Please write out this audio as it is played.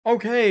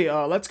Okay,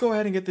 let's go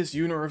ahead and get this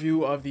unit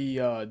review of the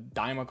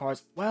Daima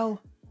cards.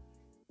 Well,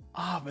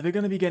 but they're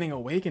gonna be getting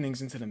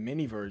awakenings into the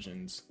mini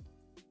versions.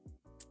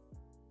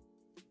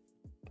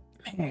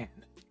 Man,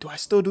 do I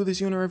still do this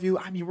unit review?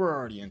 I mean, we're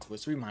already into it,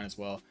 so we might as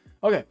well.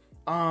 Okay,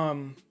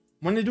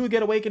 when they do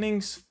get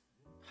awakenings,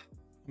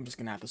 I'm just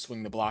gonna have to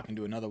swing the block and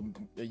do another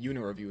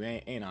unit review,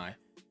 ain't I?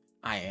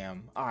 I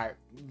am. Alright,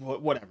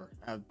 whatever.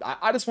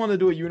 I just wanted to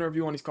do a unit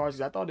review on these cards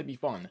because I thought it'd be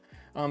fun.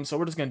 So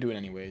we're just gonna do it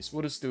anyways.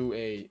 We'll just do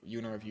a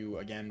unit review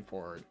again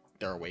for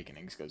their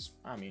awakenings because,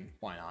 I mean,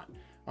 why not?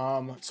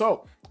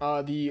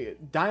 The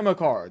Daima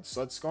cards,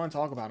 let's go and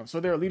talk about them. So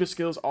their leader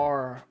skills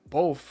are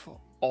both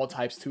all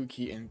types 2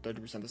 key and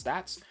 30% of the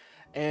stats.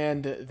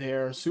 And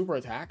their super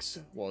attacks,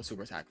 well,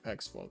 super attack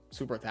effects, well,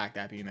 super attack,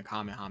 that being the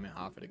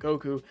Kamehameha for the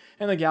Goku,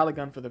 and the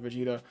Gun for the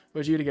Vegeta.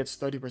 Vegeta gets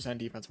 30%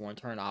 defense for one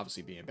turn,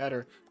 obviously being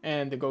better,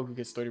 and the Goku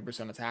gets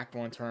 30% attack for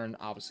one turn,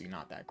 obviously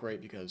not that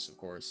great because, of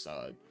course,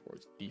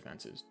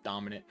 defense is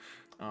dominant.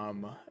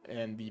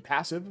 And the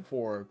passive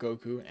for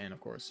Goku and, of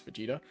course,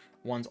 Vegeta,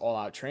 one's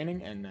all-out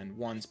training, and then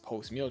one's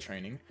post-meal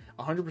training.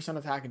 100%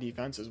 attack and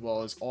defense, as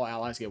well as all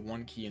allies get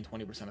 1 key and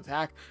 20%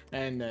 attack,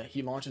 and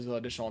he launches an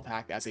additional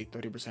attack as a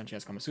 30%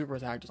 chance to come a super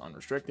attack, just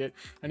unrestricted,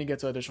 and he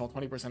gets an additional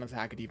 20%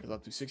 attack and defense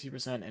up to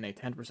 60%, and a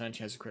 10%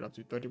 chance to crit up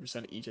to 30%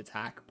 of each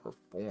attack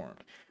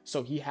performed.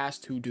 So he has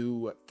to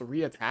do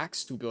 3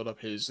 attacks to build up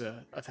his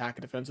attack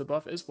and defensive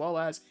buff, as well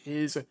as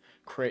his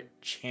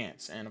crit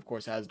chance, and of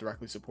course that is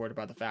directly supported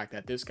by the fact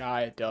that this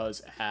guy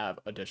does have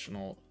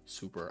additional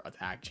super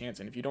attack chance,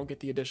 and if you don't get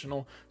the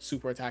additional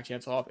super attack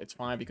chance off, it's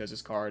fine because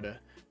this card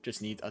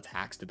just needs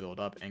attacks to build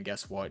up, and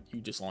guess what,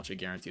 you just launch a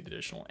guaranteed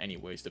additional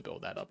anyways to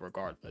build that up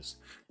regardless.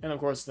 And of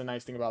course the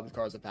nice thing about this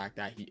card is the fact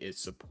that he is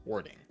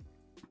supporting.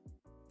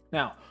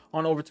 Now,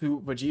 on over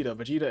to Vegeta.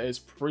 Vegeta is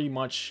pretty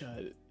much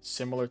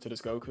similar to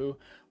this Goku.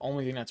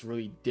 Only thing that's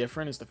really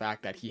different is the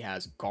fact that he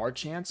has guard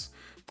chance,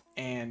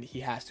 and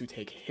he has to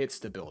take hits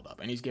to build up.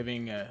 And he's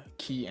giving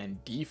key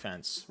and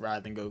defense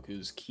rather than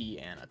Goku's key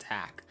and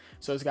attack.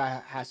 So this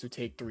guy has to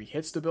take 3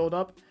 hits to build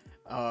up,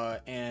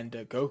 and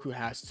Goku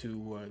has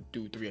to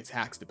do 3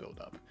 attacks to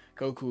build up.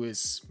 Goku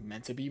is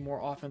meant to be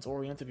more offense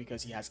oriented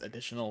because he has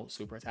additional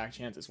super attack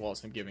chance, as well as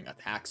him giving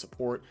attack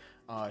support.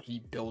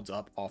 He builds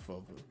up off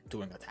of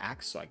doing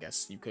attacks, so I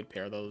guess you could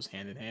pair those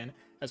hand in hand,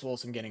 as well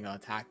as him getting an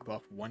attack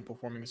buff when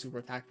performing a super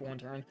attack for one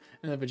turn.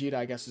 And then Vegeta,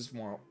 I guess, is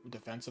more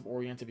defensive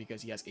oriented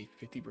because he has a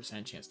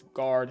 50% chance to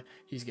guard.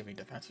 He's giving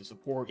defensive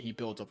support. He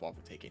builds up off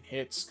of taking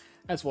hits,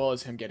 as well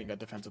as him getting a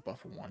defensive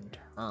buff for one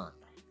turn.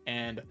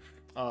 And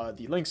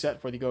the link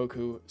set for the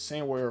Goku: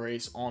 Saiyan Warrior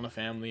Race, All in the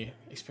Family,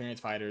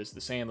 Experienced Fighters, the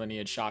Saiyan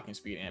Lineage, Shocking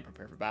Speed, and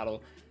Prepare for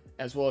Battle,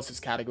 as well as his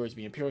categories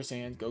being Pure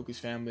Saiyan, Goku's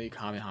Family,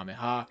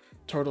 Kamehameha,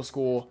 Turtle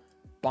School,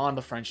 Bond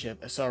of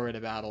Friendship,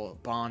 Accelerated Battle,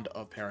 Bond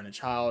of Parent and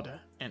Child,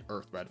 and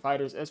Earthbred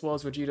Fighters, as well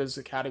as Vegeta's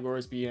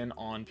categories being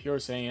on Pure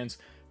Saiyans,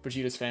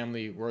 Vegeta's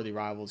Family, Worthy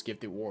Rivals,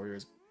 Gifted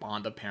Warriors,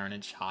 Bond of Parent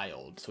and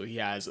Child. So he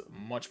has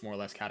much more or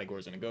less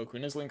categories than a Goku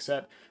in his link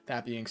set,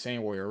 that being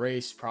Saiyan Warrior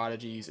Race,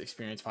 Prodigies,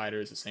 Experienced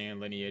Fighters, the Saiyan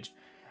Lineage,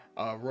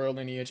 Royal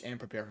Lineage, and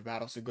Prepare for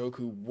Battle. So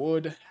Goku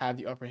would have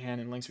the upper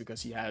hand in links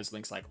because he has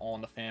links like All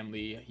in the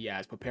Family, he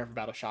has Prepare for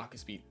Battle, Shock and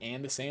Speed,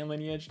 and the Saiyan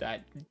Lineage.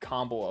 That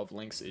combo of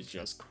links is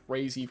just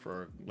crazy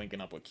for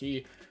linking up with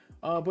Ki.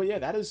 But yeah,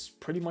 that is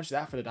pretty much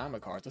that for the Daima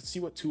cards. Let's see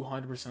what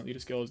 200% leader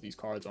skills these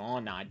cards are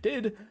on. Now, I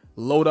did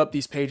load up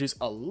these pages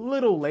a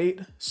little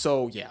late,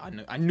 so yeah,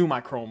 I knew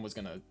my Chrome was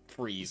gonna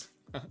freeze.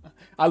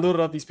 I loaded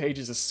up these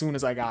pages as soon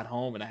as I got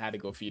home, and I had to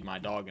go feed my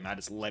dog, and I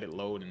just let it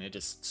load, and it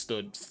just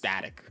stood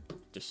static,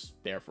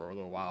 just there for a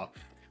little while.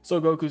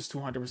 So Goku's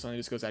 200%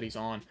 leader skills that he's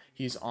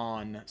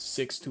on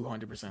 6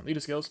 200% leader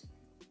skills,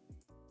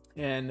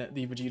 and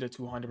the Vegeta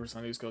 200%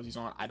 leader skills he's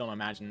on, I don't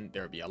imagine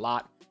there would be a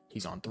lot.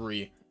 He's on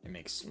 3. It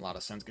makes a lot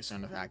of sense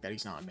considering the fact that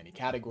he's not in many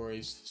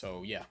categories.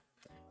 So yeah,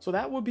 so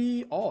that would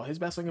be all. His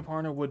best linking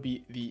partner would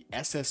be the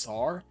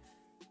SSR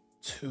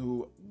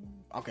to,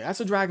 okay, that's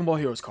a Dragon Ball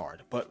Heroes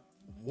card, but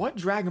what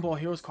Dragon Ball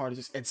Heroes card is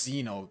this? It's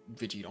Xeno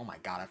Vegeta. Oh my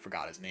god, I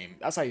forgot his name.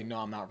 That's how you know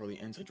I'm not really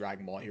into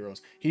Dragon Ball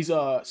Heroes. He's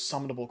a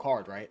summonable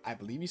card, right? I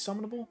believe he's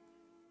summonable.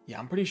 Yeah,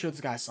 I'm pretty sure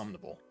this guy's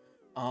summonable.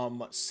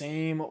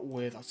 Same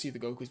with, I'll see the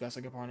Goku's best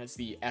linking partner. It's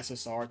the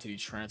SSR to the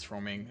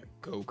transforming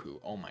Goku.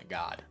 Oh my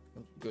god,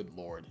 good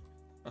lord.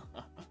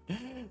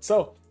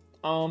 So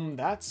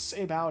that's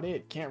about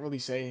it. Can't really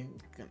say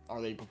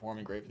are they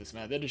performing great for this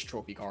match. They're just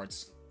trophy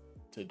cards,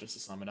 to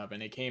sum it up,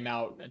 and it came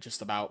out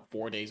just about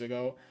 4 days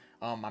ago.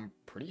 I'm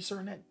pretty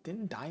certain that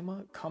didn't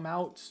Daima come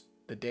out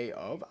the day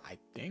of, I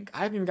think.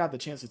 I haven't even got the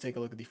chance to take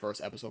a look at the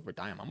first episode for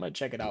Daima. I'm gonna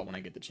check it out when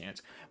I get the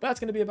chance. But that's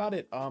gonna be about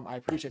it. I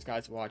appreciate you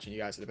guys for watching. You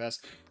guys are the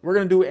best. We're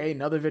gonna do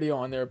another video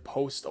on their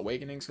post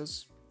awakenings,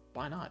 because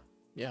why not?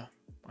 Yeah,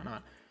 why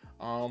not?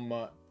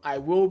 I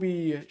will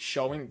be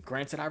showing,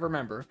 granted I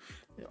remember,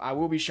 I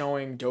will be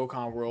showing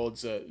Dokkan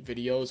World's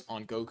videos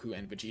on Goku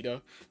and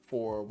Vegeta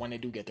for when they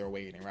do get their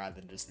awakening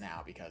rather than just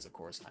now, because of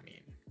course, I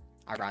mean,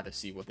 I'd rather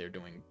see what they're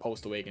doing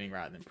post-awakening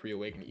rather than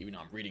pre-awakening, even though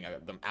I'm reading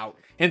them out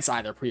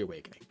inside their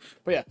pre-awakening.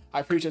 But yeah, I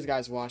appreciate you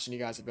guys watching. You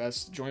guys are the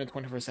best. Join the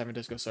 24/7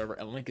 Discord server.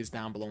 A link is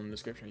down below in the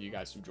description for you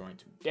guys to join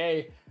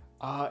today.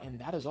 And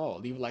that is all.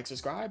 Leave a like,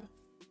 subscribe.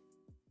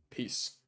 Peace.